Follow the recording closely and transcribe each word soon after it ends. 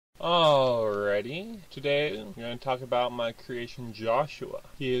Alrighty, today I'm going to talk about my creation Joshua.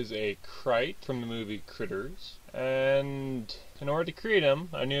 He is a Krite from the movie Critters, and in order to create him,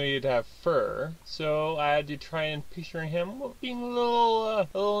 I knew he'd have fur, so I had to try and picture him being a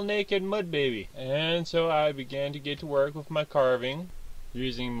little naked mud baby. And so I began to get to work with my carving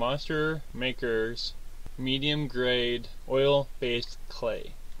using Monster Maker's medium grade oil-based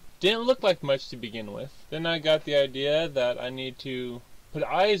clay. Didn't look like much to begin with. Then I got the idea that I need to put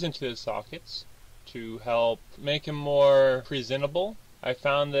eyes into the sockets to help make him more presentable. I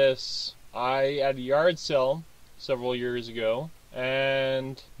found this eye at a yard sale several years ago,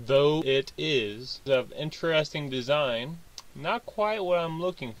 and though it is of interesting design, not quite what I'm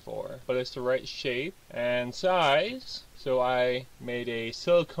looking for, but it's the right shape and size, so I made a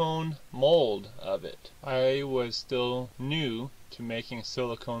silicone mold of it. I was still new to making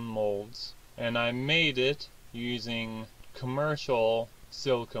silicone molds, and I made it using commercial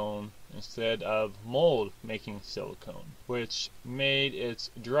silicone instead of mold making silicone, which made its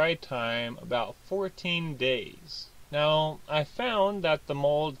dry time about 14 days. Now, I found that the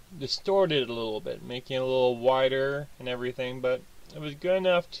mold distorted it a little bit, making it a little wider and everything, but it was good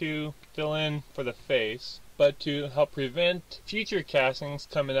enough to fill in for the face. But to help prevent future castings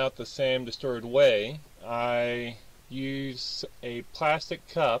coming out the same distorted way, I used a plastic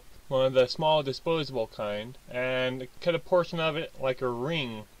cup, one of the small disposable kind, and cut a portion of it like a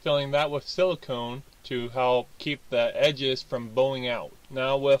ring, filling that with silicone to help keep the edges from bowing out.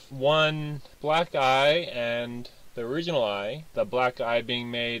 Now, with one black eye and the original eye, the black eye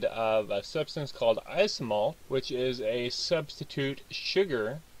being made of a substance called Isomalt, which is a substitute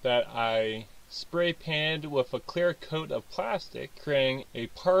sugar that I spray painted with a clear coat of plastic, creating a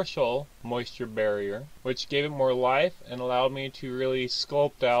partial moisture barrier, which gave it more life and allowed me to really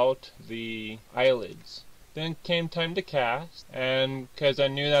sculpt out the eyelids. Then came time to cast, and because I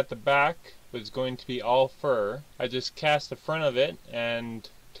knew that the back was going to be all fur, I just cast the front of it and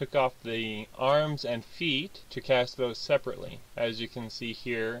took off the arms and feet to cast those separately, as you can see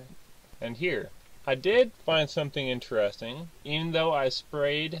here and here. I did find something interesting. Even though I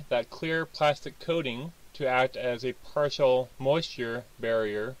sprayed that clear plastic coating to act as a partial moisture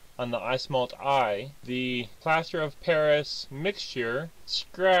barrier on the Isomalt eye, the Plaster of Paris mixture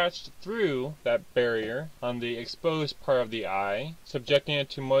scratched through that barrier on the exposed part of the eye, subjecting it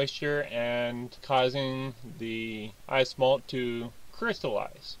to moisture and causing the Isomalt to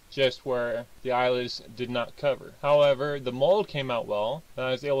crystallize just where the eyelids did not cover. However, the mold came out well, and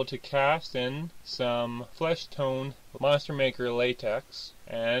I was able to cast in some flesh tone Monster Maker latex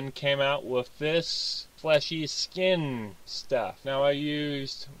and came out with this fleshy skin stuff. Now, I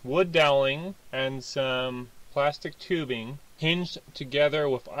used wood doweling and some plastic tubing hinged together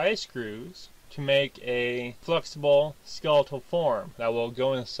with eye screws to make a flexible skeletal form that will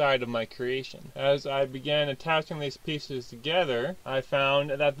go inside of my creation. As I began attaching these pieces together, I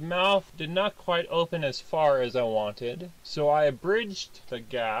found that the mouth did not quite open as far as I wanted, so I bridged the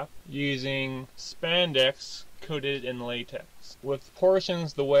gap using spandex coated in latex. With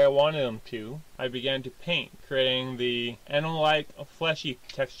portions the way I wanted them to, I began to paint, creating the animal-like fleshy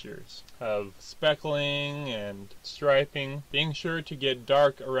textures of speckling and striping, being sure to get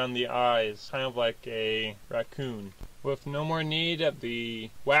dark around the eyes, kind of like a raccoon. With no more need of the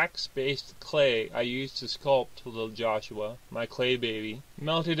wax-based clay I used to sculpt little Joshua, my clay baby,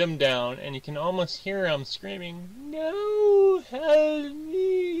 melted him down, and you can almost hear him screaming, "No, help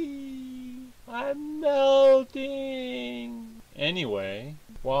me! I'm melting!" Anyway,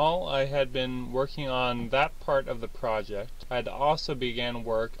 while I had been working on that part of the project, I had also began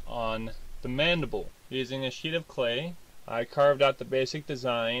work on the mandible. Using a sheet of clay, I carved out the basic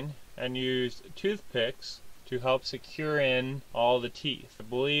design and used toothpicks to help secure in all the teeth. I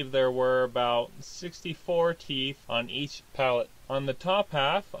believe there were about 64 teeth on each palate. On the top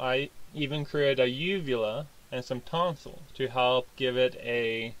half, I even created a uvula and some tonsils to help give it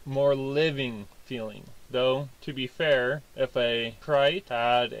a more living feeling. Though, to be fair, if a Krite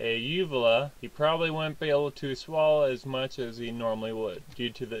had a uvula, he probably wouldn't be able to swallow as much as he normally would,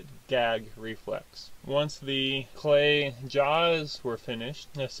 due to the gag reflex. Once the clay jaws were finished,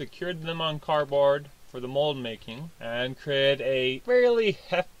 I secured them on cardboard for the mold making and created a fairly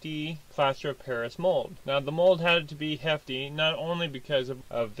hefty Plaster of Paris mold. Now, the mold had to be hefty not only because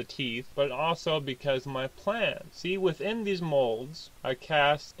of the teeth, but also because of my plan. See, within these molds, I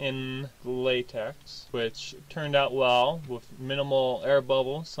cast in the latex, which turned out well with minimal air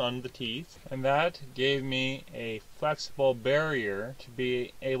bubbles on the teeth, and that gave me a flexible barrier to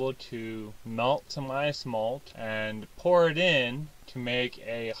be able to melt some Isomalt and pour it in to make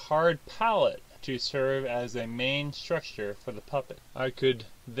a hard palette to serve as a main structure for the puppet. I could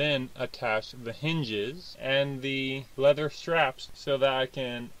then attach the hinges and the leather straps so that I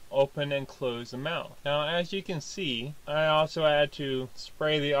can open and close the mouth. Now, as you can see, I also had to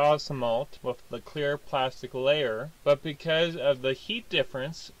spray the Isomalt with the clear plastic layer, but because of the heat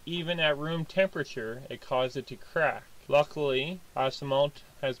difference, even at room temperature, it caused it to crack. Luckily, Isomalt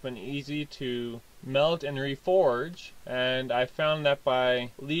has been easy to melt and reforge, and I found that by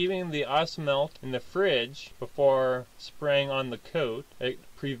leaving the Isomalt in the fridge before spraying on the coat, it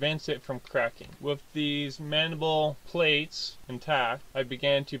prevents it from cracking. With these mandible plates intact, I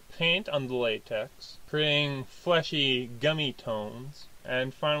began to paint on the latex, creating fleshy, gummy tones,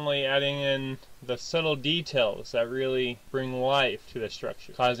 and finally adding in the subtle details that really bring life to the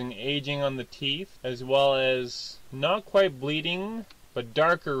structure, causing aging on the teeth, as well as not quite bleeding, but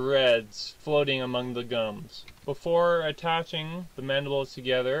darker reds floating among the gums. Before attaching the mandibles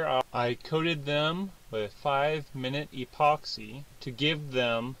together, I coated them with 5-minute epoxy to give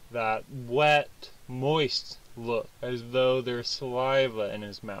them that wet, moist look, as though there's saliva in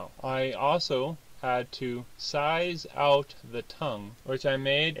his mouth. I also had to size out the tongue, which I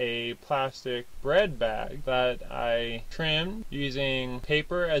made a plastic bread bag that I trimmed using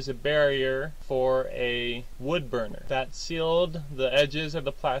paper as a barrier for a wood burner. That sealed the edges of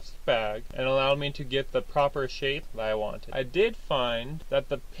the plastic bag and allowed me to get the proper shape that I wanted. I did find that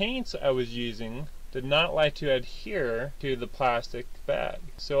the paints I was using did not like to adhere to the plastic bag,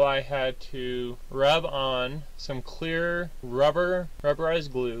 so I had to rub on some clear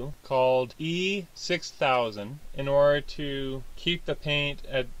rubberized glue called E6000 in order to keep the paint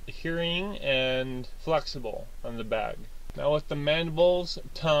adhering and flexible on the bag. Now, with the mandibles,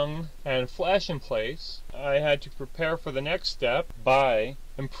 tongue, and flesh in place, I had to prepare for the next step by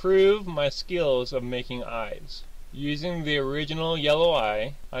improve my skills of making eyes. Using the original yellow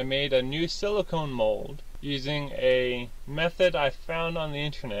eye, I made a new silicone mold using a method I found on the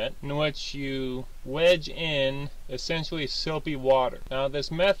internet in which you wedge in essentially soapy water. Now,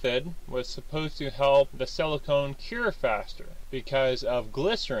 this method was supposed to help the silicone cure faster because of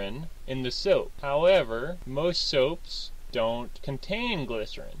glycerin in the soap. However, most soaps don't contain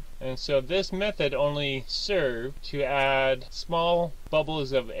glycerin, and so this method only served to add small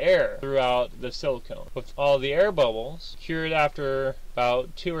bubbles of air throughout the silicone, with all the air bubbles cured after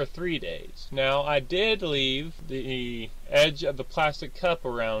about 2 or 3 days. Now, I did leave the edge of the plastic cup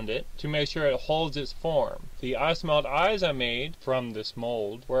around it to make sure it holds its form. The Isomalt eyes I made from this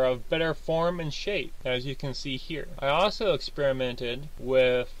mold were of better form and shape, as you can see here. I also experimented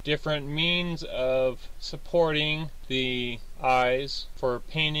with different means of supporting the eyes for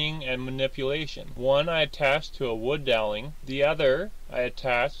painting and manipulation. One I attached to a wood dowling, the other I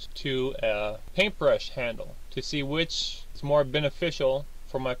attached to a paintbrush handle to see which is more beneficial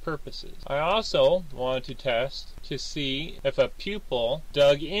for my purposes. I also wanted to test to see if a pupil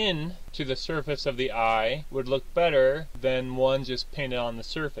dug in to the surface of the eye would look better than one just painted on the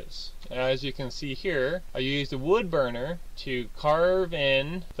surface. As you can see here, I used a wood burner to carve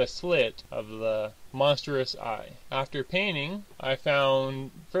in the slit of the monstrous eye. After painting, I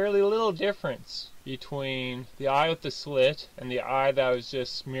found fairly little difference between the eye with the slit and the eye that was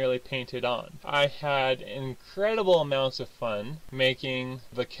just merely painted on. I had incredible amounts of fun making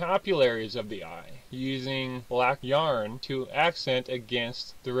the capillaries of the eye, using black yarn to accent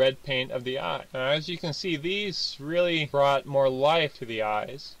against the red paint of the eye. Now, as you can see, these really brought more life to the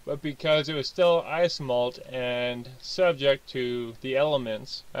eyes, but because it was still Isomalt and subject to the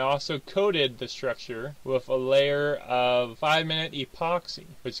elements, I also coated the structure with a layer of 5-minute epoxy,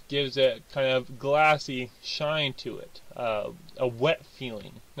 which gives it kind of glassy shine to it, a wet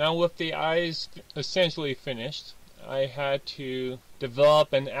feeling. Now, with the eyes essentially finished, I had to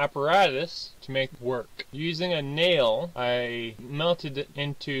develop an apparatus to make it work. Using a nail, I melted it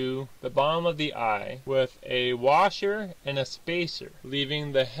into the bottom of the eye with a washer and a spacer,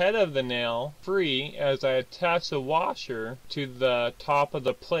 leaving the head of the nail free as I attached the washer to the top of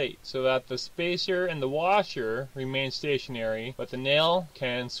the plate so that the spacer and the washer remain stationary, but the nail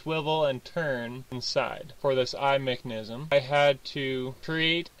can swivel and turn inside. For this eye mechanism, I had to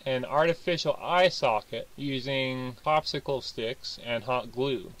create an artificial eye socket using popsicle sticks and hot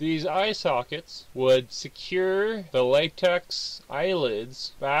glue. These eye sockets would secure the latex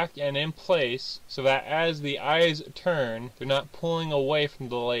eyelids back and in place so that as the eyes turn, they're not pulling away from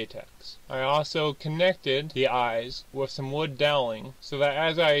the latex. I also connected the eyes with some wood doweling so that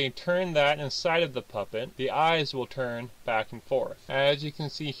as I turn that inside of the puppet, the eyes will turn back and forth. As you can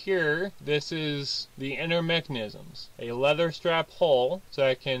see here, this is the inner mechanisms. A leather strap hole so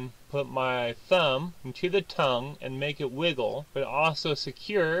I can put my thumb into the tongue and make it wiggle, but also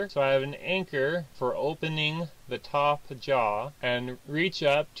secure so I have an anchor for opening the top jaw and reach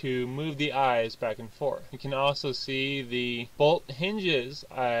up to move the eyes back and forth. You can also see the bolt hinges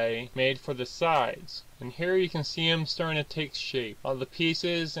I made for the sides. And here you can see them starting to take shape. All the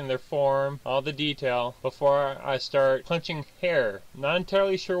pieces and their form, all the detail, before I start punching hair. Not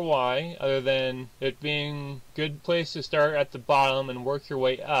entirely sure why, other than it being a good place to start at the bottom and work your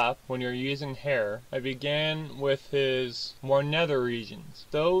way up when you're using hair. I began with his more nether regions.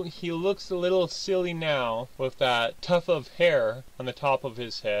 Though he looks a little silly now with that tuft of hair on the top of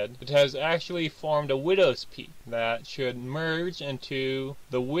his head, it has actually formed a widow's peak that should merge into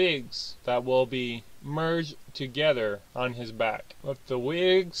the wigs that will be merged together on his back. With the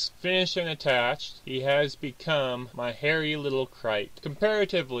wigs finished and attached, he has become my hairy little Krite.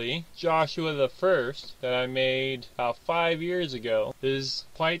 Comparatively, Joshua the First that I made about 5 years ago is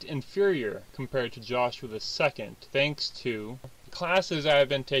quite inferior compared to Joshua the Second, thanks to the classes I have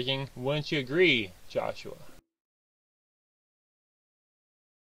been taking. Wouldn't you agree, Joshua?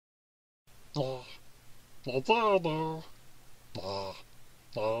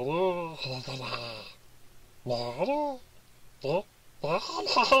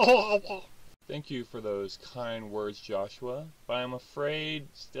 Thank you for those kind words, Joshua, but I'm afraid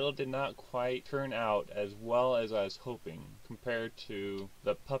still did not quite turn out as well as I was hoping compared to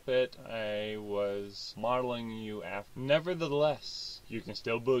the puppet I was modeling you after. Nevertheless, you can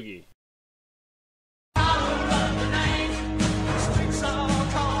still boogie.